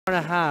and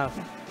a half.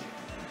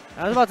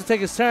 I was about to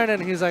take his turn,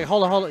 and he's like,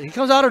 hold on, hold on. He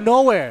comes out of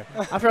nowhere.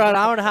 After an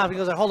hour and a half, he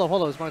goes like, hold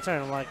on, it's my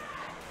turn. I'm like,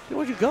 dude,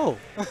 where'd you go?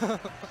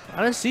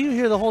 I didn't see you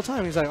here the whole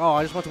time. He's like, oh,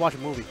 I just went to watch a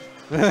movie.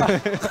 I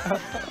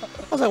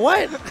was like,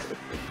 what?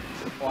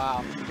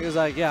 Wow. He was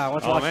like, yeah, I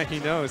went to watch. Oh, man, he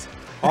knows.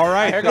 All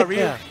right.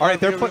 Yeah. All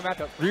right, they're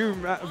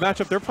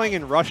matchup. They're playing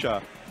in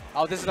Russia.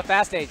 Oh, this is the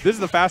fast stage. This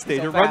is the fast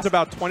stage. So it runs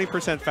about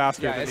 20%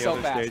 faster than the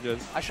other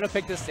stages. I should have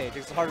picked this stage.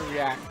 It's hard to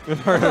react.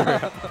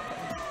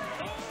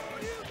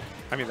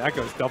 I mean, that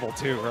goes double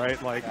too, right?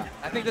 Like, yeah.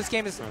 I think this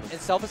game is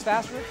itself is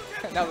faster.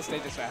 Now the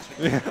stage is faster.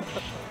 Yeah.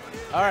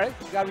 All right,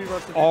 you gotta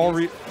reverse the all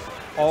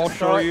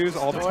shoryus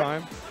all the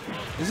time.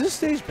 Is this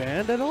stage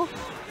banned at all?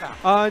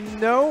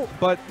 No,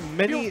 but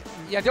many.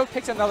 Yeah, Joe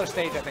picks another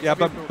stage, I think. Yeah,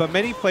 but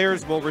many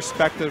players will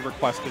respect the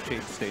request to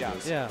change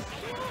stages. Yeah.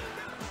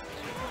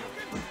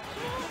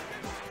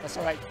 That's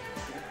all right.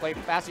 You can play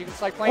faster. You can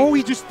start playing. Oh,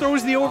 he just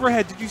throws the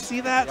overhead. Did you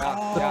see that? Yeah.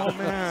 Oh,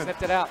 man.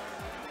 Snipped it out.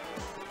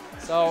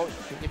 So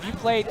if you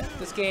played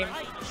this game,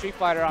 Street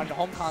Fighter, on the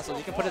home console,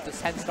 you can put it to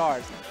 10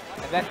 stars.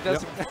 And then,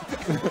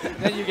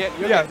 then you get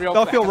real they'll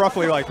fast. feel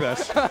roughly like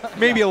this.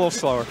 Maybe a little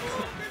slower.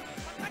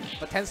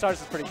 But 10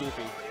 stars is pretty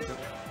goofy.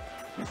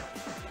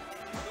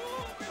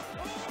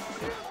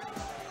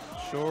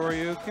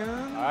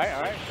 Shoryuken. All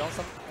right. Don't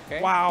some.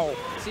 Okay. Wow.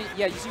 See,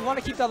 yeah, you want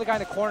to keep the other guy in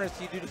the corner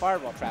so you do the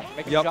fireball trap.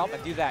 Make him jump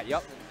and do that.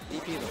 Yep.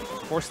 DP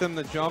them. Force them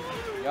to jump.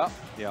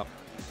 Yep.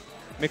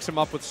 Mix them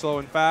up with slow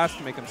and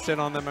fast. Make them sit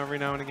on them every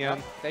now and again.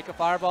 Yep. Take a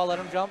fireball, let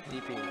him jump.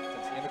 DP.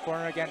 In the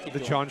corner again. Keep the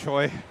doing John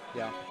Choi.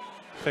 Yeah.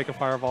 Take a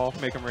fireball.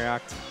 Make him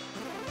react.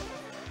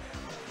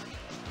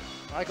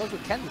 All right, goes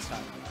with Ken this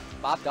time.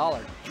 Bob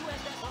Dollar.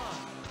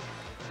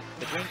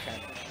 The green Ken.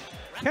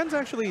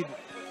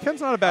 Ken's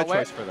not a bad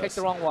choice for this. Pick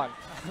the wrong one.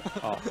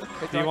 Oh.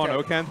 Do you want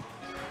Oken?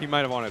 He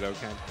might have wanted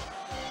Oken.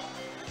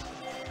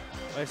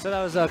 Wait, so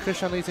that was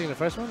chrischunli taking the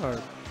first one,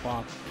 or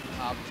Bob?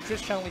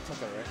 chrischunli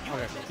took it,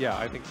 right? Okay. Yeah,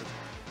 I think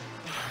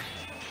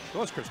it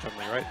was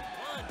chrischunli, right?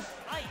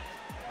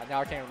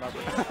 Now I can't remember.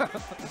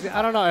 See,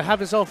 I don't know. It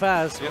happened so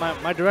fast.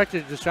 Yep. My director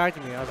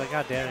distracted me. I was like,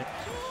 God damn it.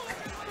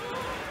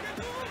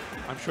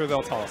 I'm sure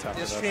they'll tell us after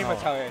The this. stream will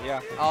tell you,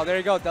 yeah. Oh, there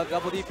you go.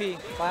 Double DP.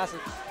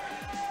 Classic.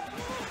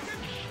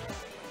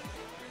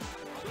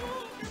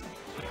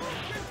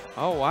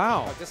 Oh,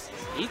 wow. Oh, just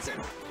eats it.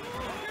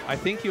 I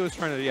think he was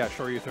trying to,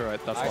 show you through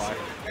it. That's why.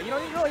 You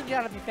don't really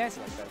gotta be fancy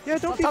like that. Yeah,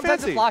 don't be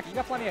Sometimes fancy. it's blocking. You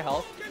got plenty of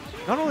health.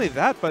 Not only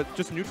that, but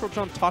just neutral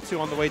jump Tatsu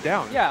on the way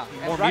down. Yeah.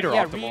 More meter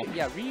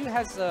optimal. Ryu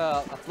has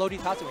a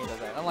floaty Tatsu when he does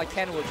that. Unlike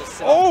Ken would just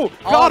sit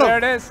got him. There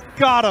it is.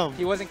 Got him.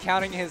 He wasn't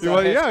counting his he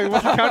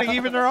wasn't counting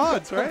even their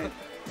odds, right?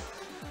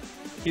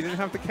 He didn't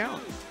have to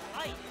count.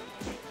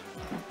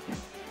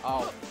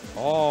 Oh.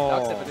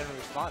 Ducks it, but didn't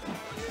respond.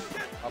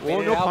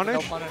 Oh, no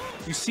punish?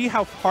 You see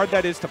how hard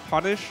that is to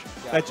punish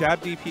that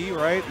jab DP,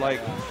 right?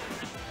 Like,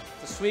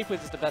 the sweep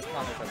is the best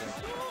punish, I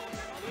think.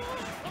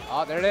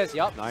 Oh, there it is.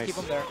 Yup. Nice. Keep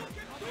him there.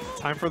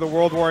 Time for the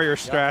World Warrior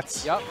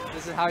strats. Yup.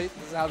 This is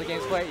how the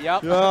game's played.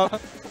 Yup.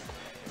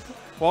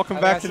 Welcome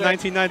back to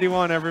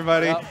 1991,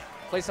 everybody. Yep.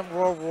 Play some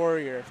World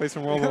Warrior. Play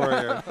some World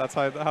Warrior. That's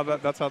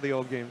how the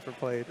old games were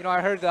played. You know,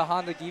 I heard the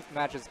Honda Geef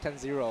match is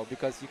 10-0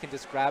 because you can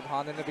just grab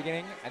Honda in the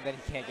beginning and then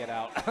he can't get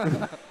out.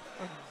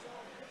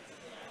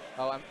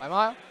 Oh, am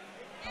I?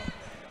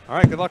 All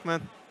right, good luck,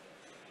 man.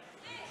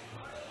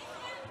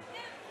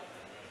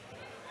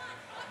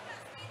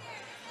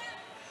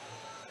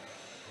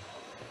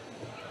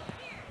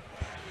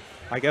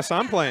 I guess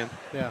I'm playing.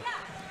 Yeah.